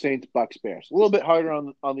 Chargers, Saints, Bucks, Bears. A little bit harder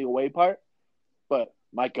on the away part, but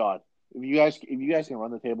my God, if you guys can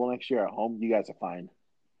run the table next year at home, you guys are fine.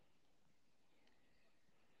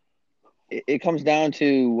 it comes down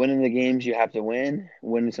to winning the games you have to win,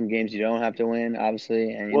 winning some games you don't have to win,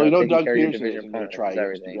 obviously, and Well, taking Doug care of your Peterson division isn't going to opponents try is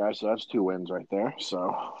against you everything. guys, so that's 2 wins right there.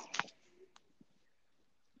 So,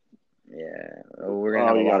 Yeah, we're gonna oh,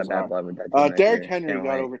 have a you lot guys of bad are. blood with that team this Derrick year. Henry Can't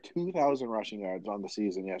got wait. over 2,000 rushing yards on the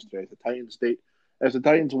season yesterday. As the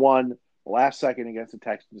Titans won last second against the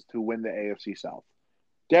Texans to win the AFC South.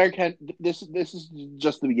 This is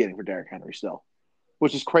just the beginning for Derrick Henry still,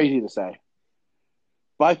 which is crazy to say.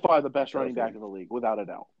 By far the best running back in the league, without a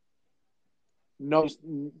doubt. No,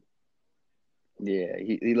 Yeah,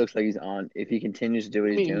 he looks like he's on. If he continues to do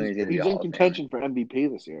what I he's mean doing, he's gonna be a he's in Hall of Famer. contention for MVP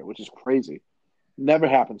this year, which is crazy. Never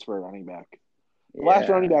happens for a running back. The last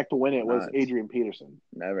running Yeah, back to win it's it was nuts. Adrian Peterson.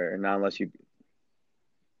 Never, not unless you.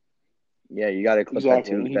 Yeah, you got to clip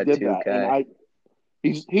Exactly, and he that did two that. And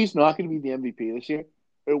K. he's not going to be the MVP this year.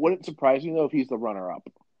 It wouldn't surprise me though if he's the runner-up.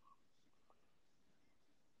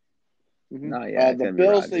 No, yeah, it's The gonna be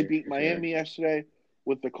Bills, they Rodgers beat for sure. Miami yesterday,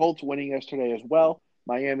 with the Colts winning yesterday as well.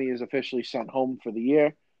 Miami is officially sent home for the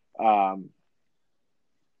year. Um,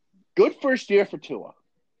 Good first year for Tua,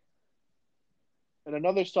 and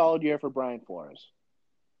another solid year for Brian Flores.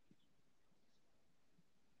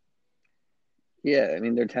 Yeah, I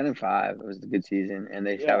mean they're 10-5. It was a good season, and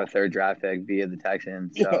they have Yeah, a third draft pick via the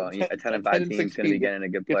Texans. yeah. So a 10 A and 10 5 and team's 6 going to be team getting a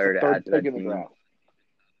good gets the player to add third to pick that in the team. draft.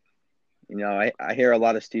 I hear a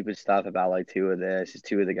lot of stupid stuff about like Tua this, is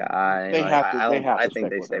Tua the guy. They have to. I They don't. have I to think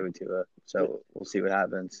stick they with stay him. with Tua. So we'll see what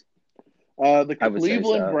happens. The I would say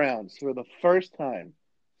Cleveland so. Browns, for the first time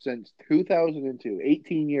since 2002,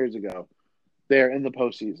 18 years ago, they're in the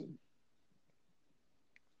postseason.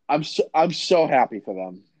 I'm so happy for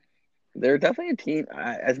them. They're definitely a team.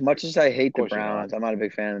 As much as I Of hate the course you're not. Browns, I'm not a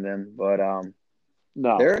big fan of them. But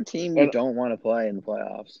No, they're a team you and don't want to play in the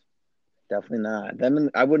playoffs. Definitely not.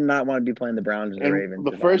 I would not want to be playing the Browns or the and Ravens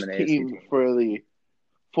the if I'm an first AFC team team.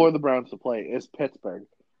 for the Browns to play is Pittsburgh,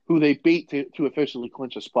 who they beat to officially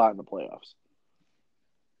clinch a spot in the playoffs.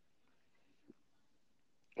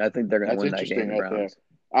 I think they're going to That's win that game, interesting the right there.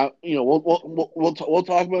 Browns. We'll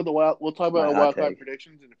talk about we'll talk about My our hot wild card take.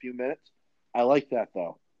 predictions in a few minutes. I like that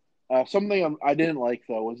though. Something I didn't like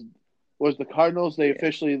though was the Cardinals. Yeah.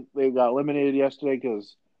 They got eliminated yesterday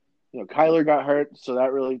because Kyler got hurt, so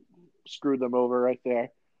that really screwed them over right there.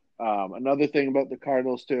 Another thing about the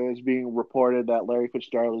Cardinals too is being reported that Larry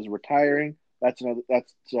Fitzgerald is retiring. That's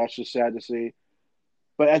just sad to see.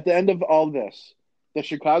 But at the end of all this, the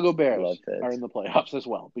Chicago I love Bears are in Fitz. the playoffs as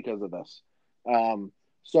well because of this.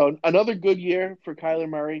 So another good year for Kyler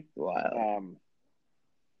Murray. Wild. Um,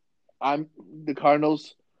 I'm the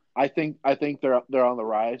Cardinals. I think they're on the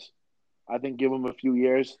rise. I think give them a few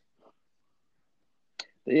years.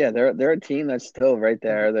 Yeah, they're a team that's still right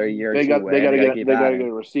there. They're a year or They two got they away, and got they to got to get keep they got to get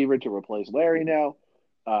adding. a receiver to replace Larry now.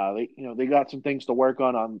 They got some things to work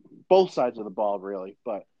on both sides of the ball really,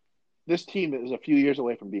 but this team is a few years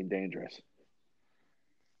away from being dangerous.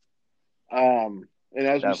 And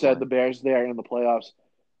as we said, Definitely. the Bears there in the playoffs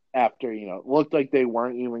after looked like they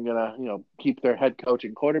weren't even gonna keep their head coach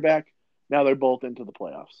and quarterback. Now they're both into the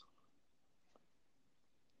playoffs.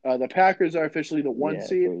 The Packers are officially the one Yeah,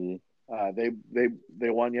 seed. crazy. They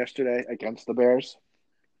won yesterday against the Bears.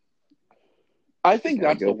 I think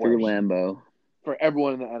Got to that's the go through worst. Lambeau. for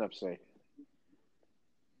everyone in the NFC.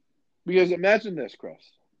 Because imagine this, Chris.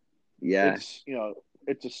 Yeah.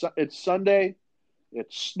 It's it's Sunday.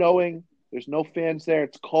 It's snowing. There's no fans there.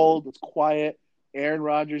 It's cold. It's quiet. Aaron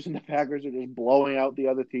Rodgers and the Packers are just blowing out the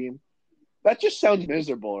other team. That just sounds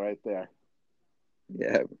miserable right there.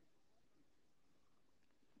 Yeah.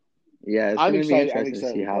 Yeah, it's I'm going to be excited. I'm interesting to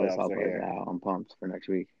excited see the how this playoffs all are plays here. out. I'm pumped for next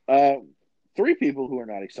week. Three people who are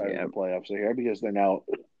not excited Yeah. the playoffs are here because they're now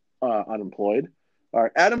unemployed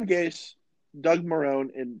are Adam Gase, Doug Marrone,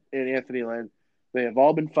 and Anthony Lynn. They have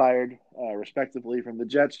all been fired, respectively, from the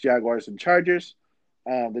Jets, Jaguars, and Chargers.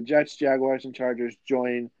 The Jets, Jaguars, and Chargers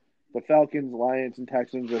join the Falcons, Lions, and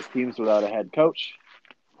Texans as teams without a head coach.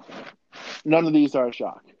 None of these are a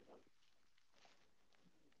shock.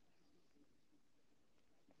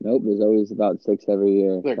 Nope, there's always about 6 every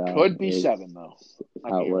year. There could be 7, though.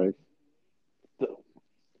 How it works.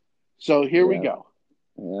 So here we Yeah. go.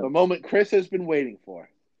 Yeah. The moment Chris has been waiting for.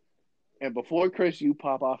 And before, Chris, you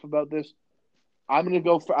pop off about this, I'm going to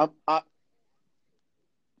go for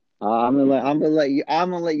I'm gonna let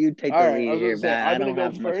you take All the right, I lead was here, gonna say, man. I'm I gonna don't go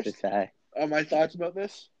have much to first. say. My thoughts about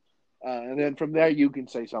this, and then from there you can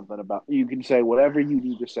say something about. You can say whatever you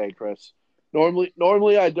need to say, Chris.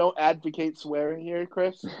 Normally I don't advocate swearing here,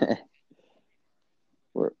 Chris.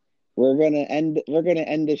 We're gonna end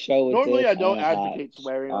the show with Normally this I don't on a advocate hot,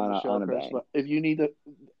 swearing on the show, on a Chris. bang. But if you need to,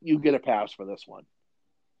 you get a pass for this one.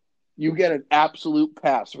 You get an absolute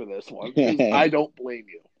pass for this one because I don't blame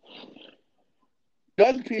you.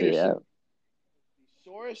 Doug Peterson, Yeah. the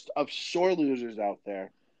sorest of sore losers out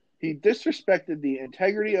there. He disrespected the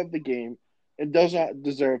integrity of the game and does not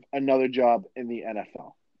deserve another job in the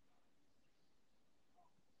NFL.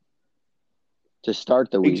 To start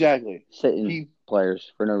the week, Exactly. sitting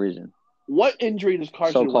players for no reason. What injury does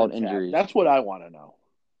Carson So-called Wentz injuries. have? That's what I want to know.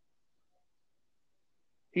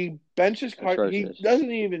 He benches Carson. He doesn't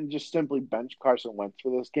even just simply bench Carson Wentz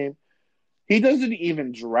for this game. He doesn't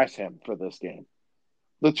even dress him for this game.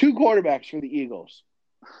 The two quarterbacks for the Eagles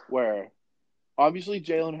were obviously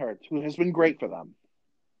Jalen Hurts, who has been great for them,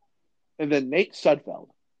 and then Nate Sudfeld.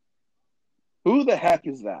 Who the heck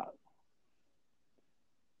is that?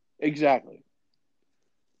 Exactly.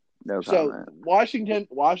 No comment. So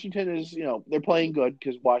Washington is, they're playing good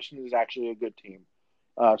because Washington is actually a good team.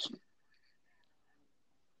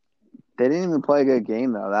 They didn't even play a good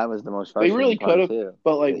game though. That was the most frustrating. They really could have, too.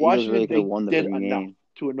 but like Washington, really they won the did enough game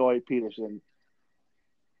to annoy Peterson.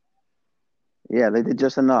 Yeah, they did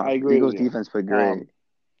just enough. I agree Eagles with you. defense played great.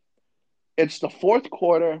 It's the fourth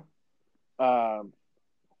quarter, 4th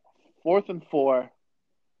and 4,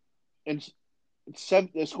 and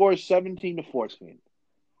the score is 17-14.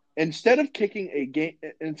 Instead of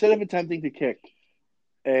attempting to kick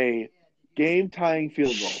a game-tying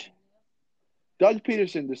field goal, Doug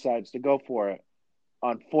Peterson decides to go for it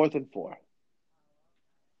on 4th and 4.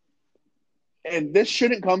 And this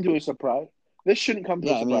shouldn't come to a surprise. This shouldn't come to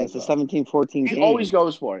a surprise. I mean, it's a 17-14 game. He always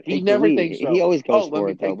goes for it. He never thinks, he always goes for let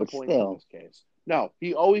me it, though, take the but points still. in this case. No,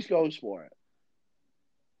 he always goes for it.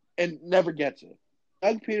 And never gets it.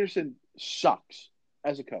 Doug Peterson sucks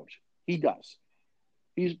as a coach. He does.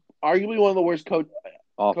 He's arguably one of the worst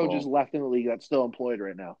coaches left in the league that's still employed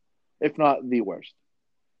right now, if not the worst.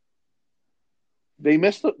 They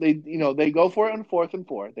they go for it on 4th and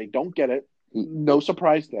 4. They don't get it. No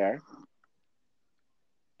surprise there.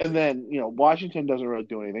 And then, Washington doesn't really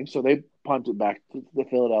do anything, so they punt it back to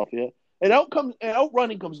Philadelphia. And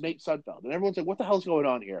outrunning comes Nate Sudfeld. And everyone's like, what the hell's going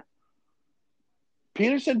on here?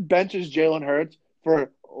 Peterson benches Jalen Hurts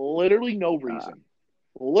for literally no reason.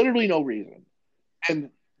 Literally no reason. And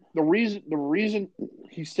the reason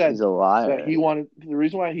he said he's a liar. The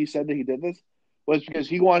reason why he said that he did this was because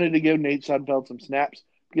he wanted to give Nate Sudfeld some snaps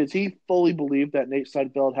because he fully believed that Nate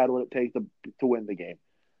Sudfeld had what it takes to win the game.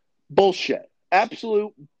 Bullshit.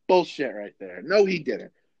 Absolute bullshit right there. No, he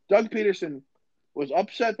didn't. Doug Peterson was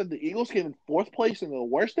upset that the Eagles came in 4th place in the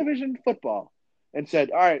worst division in football and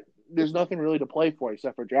said, all right, there's nothing really to play for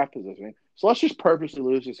except for draft positioning. So let's just purposely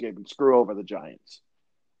lose this game and screw over the Giants.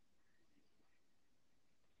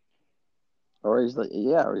 Or he's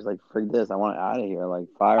like, freak this. I want out of here. Like,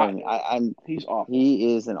 fire me. He's awful.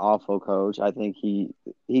 He is an awful coach. I think he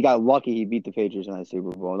got lucky he beat the Patriots in that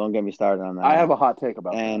Super Bowl. Don't get me started on that. I have a hot take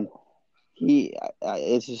about that.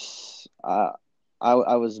 It's just, I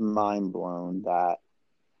was mind blown that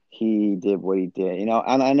he did what he did. And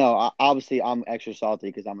I know, obviously, I'm extra salty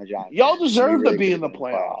because I'm a Giants. Y'all deserve to be in the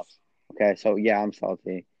playoffs. Okay, so yeah, I'm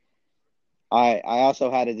salty. I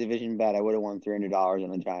also had a division bet. I would have won $300 on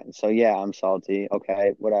the Giants. So yeah, I'm salty.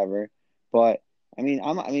 Okay, whatever. But I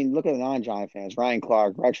mean, look at the non-Giant fans. Ryan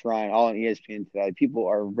Clark, Rex Ryan, all on ESPN today. People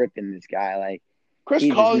are ripping this guy. Like, Chris he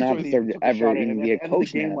does not Collinsworth deserve even to took a ever shot at even him be at a the end of the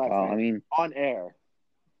coach in the game last NFL. I night mean, on air.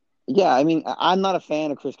 yeah, I mean, I'm not a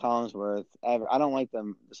fan of Chris Collinsworth ever. I don't like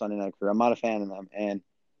them, the Sunday Night Crew. I'm not a fan of them. And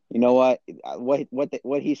you know what?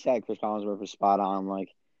 What he said, Chris Collinsworth was spot on. Like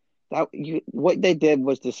what they did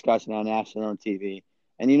was disgusting on national TV.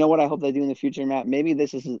 And you know what? I hope they do in the future, Matt. Maybe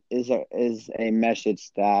this is a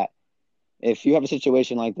message that if you have a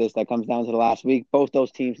situation like this that comes down to the last week, both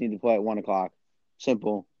those teams need to play at 1 o'clock.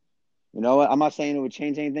 Simple. You know what? I'm not saying it would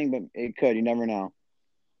change anything, but it could. You never know.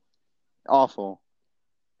 Awful,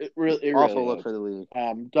 It really awful look is. for the league.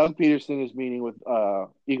 Doug Peterson is meeting with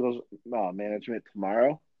Eagles management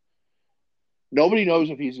tomorrow. Nobody knows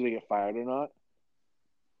if he's going to get fired or not.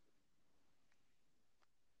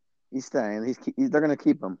 He's staying. They're going to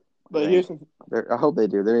keep him. I But think. here's the I hope they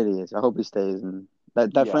do. They're idiots. I hope he stays. And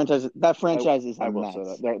that yeah, franchise is I a will say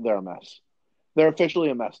that mess. they're a mess. They're officially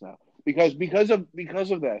a mess now because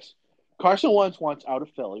of this. Carson Wentz wants out of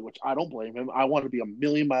Philly, which I don't blame him. I want to be a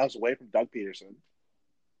million miles away from Doug Peterson.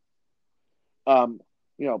 Um,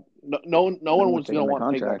 no They're one going to was take going him to that want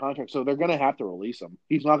to take that contract. contract, so they're going to have to release him.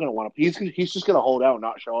 He's not going to want to. He's just going to hold out and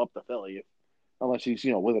not show up to Philly unless he's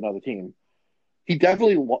with another team. He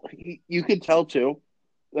definitely. You could tell too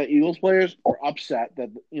that Eagles players are upset that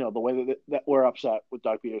the way that we're upset with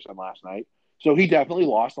Doug Peterson last night. So he definitely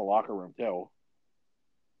lost the locker room too.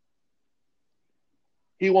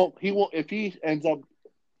 He won't if he ends up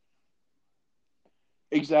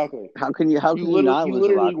exactly. How You can you literally not you lose the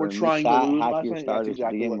literally locker were room? You trying to sat lose half last your night. That's starters to exactly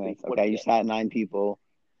begin what with. what Okay, he you did. sat 9 people.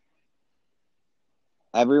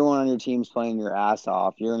 Everyone on your team's playing your ass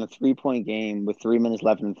off. You're in a 3-point game with 3 minutes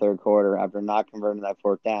left in the third quarter after not converting that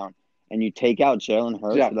fourth down, and you take out Jalen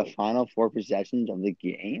Hurts for the Exactly. final 4 possessions of the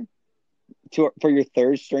game for your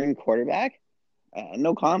third string quarterback.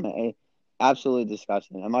 No comment. Absolutely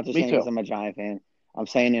disgusting. I'm not just Me saying because too. I'm a Giant fan. I'm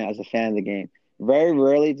saying it as a fan of the game. Very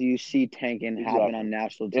rarely do you see tanking happen Exactly. on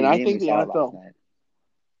national And I TV, and we think the saw it last NFL. night.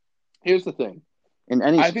 Here's the thing.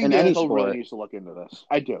 I think In the any NFL really sport, needs to look into this.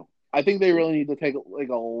 I do. I think they really need to take like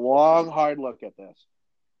a long, hard look at this.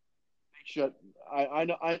 They should.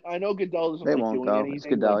 I know Goodell doesn't they like won't doing go. It's anything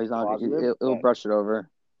Goodell. like He's not. positive, He'll but brush it over.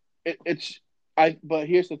 it's I. But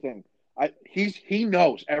here's the thing. He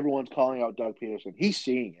knows everyone's calling out Doug Peterson. He's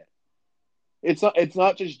seeing it. It's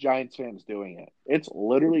not just Giants fans doing it. It's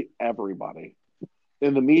literally everybody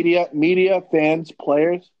in the media, fans,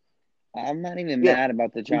 players. I'm not even Yeah, mad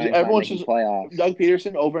about the Giants not everyone's making just playoffs. Doug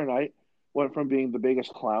Peterson overnight went from being the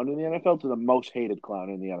biggest clown in the NFL to the most hated clown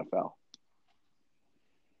in the NFL.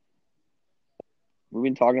 We've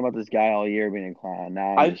been talking about this guy all year being a clown.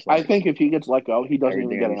 Now I'm I just I like think if he gets let go, he doesn't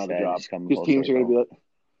even everything that get we another said job just coming because full teams are going to be circle. like,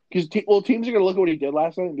 teams are going to look at what he did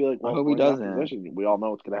last night and be like, I well, hope he we're in that doesn't. position. We all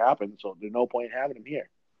know what's going to happen, so there's no point in having him here.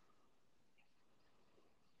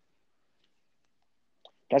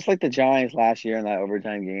 That's like the Giants last year in that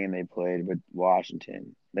overtime game they played with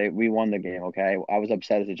Washington. We won the game. Okay, I was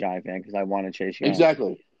upset as a Giant fan because I wanted Chase Young,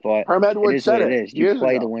 Exactly. but Herm it Edwards is what said it it is. You years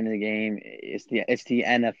play to ago. win the game. It's the You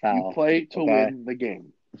NFL. play to Okay, win the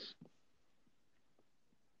game.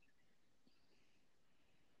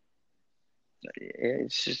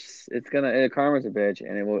 it's gonna karma's a bitch,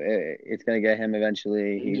 and it's gonna get him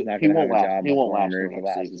eventually. He's not He gonna have won't a last. job He much won't last longer the if he next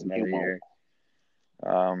lasts season. He another won't. year.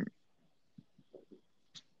 Um,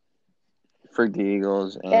 for the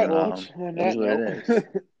Eagles, All right. and Well, on it is that what it note, is.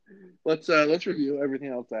 let's review everything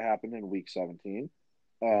else that happened in Week 17.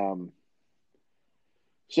 Um,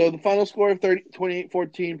 so the final score of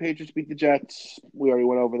 28-14, Patriots beat the Jets. We already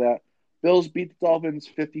went over that. Bills beat the Dolphins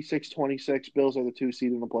 56-26. Bills are the 2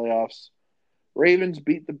 seed in the playoffs. Ravens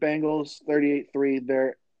beat the Bengals 38-3.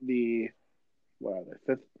 They're the what are they?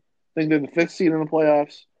 Fifth. I think they're the 5th seed in the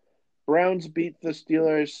playoffs. Browns beat the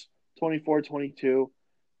Steelers 24-22.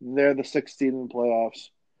 They're the 6th seed in the playoffs.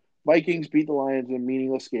 Vikings beat the Lions in a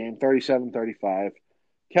meaningless game 37-35.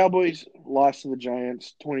 Cowboys lost to the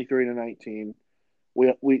Giants 23-19.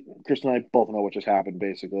 We Chris and I both know what just happened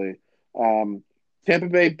basically. Um, Tampa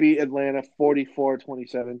Bay beat Atlanta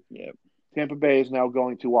 44-27. Yep. Tampa Bay is now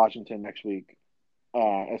going to Washington next week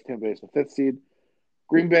as Tampa Bay is the 5th seed.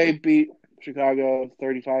 Green Bay beat Chicago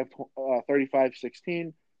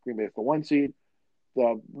 35-16. Green Bay is the 1 seed.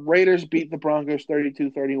 The Raiders beat the Broncos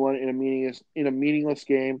 32-31 in a meaningless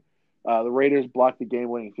game. The Raiders blocked the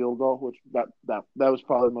game-winning field goal, which that was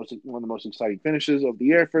probably one of the most exciting finishes of the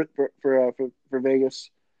year for Vegas.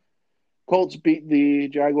 Colts beat the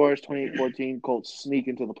Jaguars 28-14. Colts sneak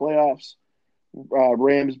into the playoffs.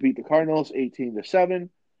 Rams beat the Cardinals 18-7.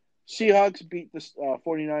 Seahawks beat the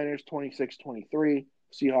 49ers 26-23.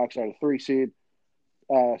 Seahawks are the 3 seed.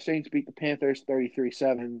 Saints beat the Panthers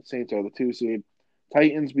 33-7. Saints are the 2 seed.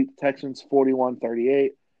 Titans beat the Texans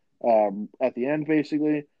 41-38 at the end,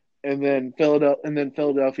 basically. And then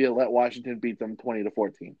Philadelphia let Washington beat them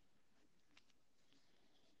 20-14.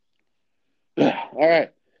 All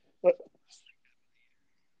right.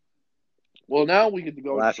 Well, now we get to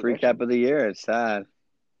go Last into prediction. recap of the year. It's sad.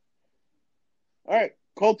 All right.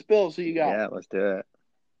 Colts, Bills, who you got? Yeah, let's do it.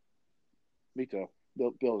 Me too.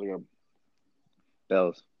 Bills are good.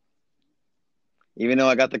 Bills. Even though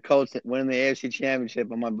I got the Colts winning the AFC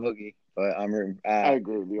Championship on my boogie, but I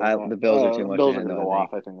agree with you on that. the Bills are too much. Bills are going to go off,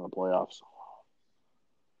 I think, in the playoffs.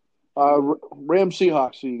 Rams,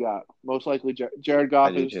 Seahawks, who you got? Most likely, Jared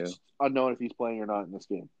Goff is unknown if he's playing or not in this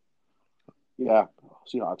game. Yeah,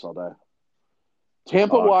 Seahawks all day.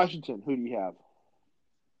 Tampa, Washington, who do you have?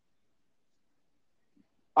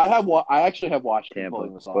 I actually have Washington Tampa,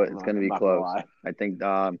 pulling this off. but it's going to be close. I think.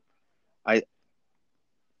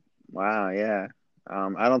 Wow, yeah.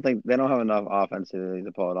 I don't think they don't have enough offensively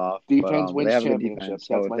to pull it off. Defense but, wins they have championships.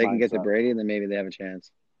 Defense, so if they can get to Brady, then maybe they have a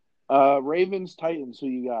chance. Ravens, Titans, who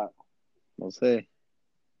you got? We'll see.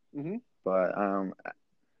 Mm-hmm. But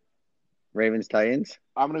Ravens, Titans.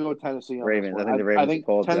 I'm going to go with Tennessee on Ravens. this one. I think the Ravens. I think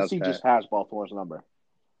Tennessee just has Baltimore's number.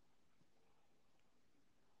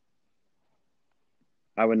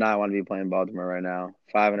 I would not want to be playing Baltimore right now.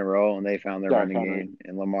 5 in a row, and they found their running game.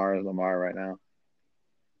 And Lamar is Lamar right now.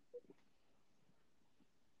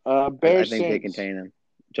 Bears, I think Saints. they contain him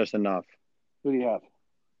just enough. Who do you have?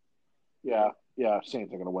 Yeah.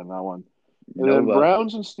 Saints are going to win that one. And then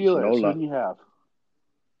Browns and Steelers. Who do you have?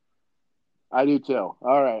 I do too.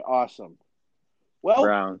 All right, awesome. Well,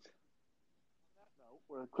 Browns.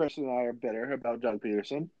 Where Chris and I are bitter about Doug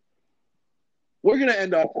Peterson, we're going to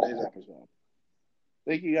end off today's episode.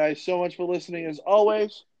 Thank you guys so much for listening. As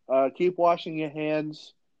always, keep washing your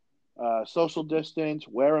hands, social distance,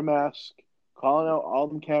 wear a mask, calling out all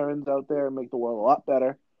them Karens out there and make the world a lot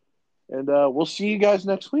better. And we'll see you guys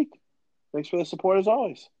next week. Thanks for the support as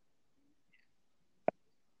always.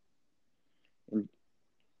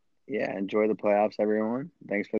 Yeah, enjoy the playoffs, everyone. Thanks for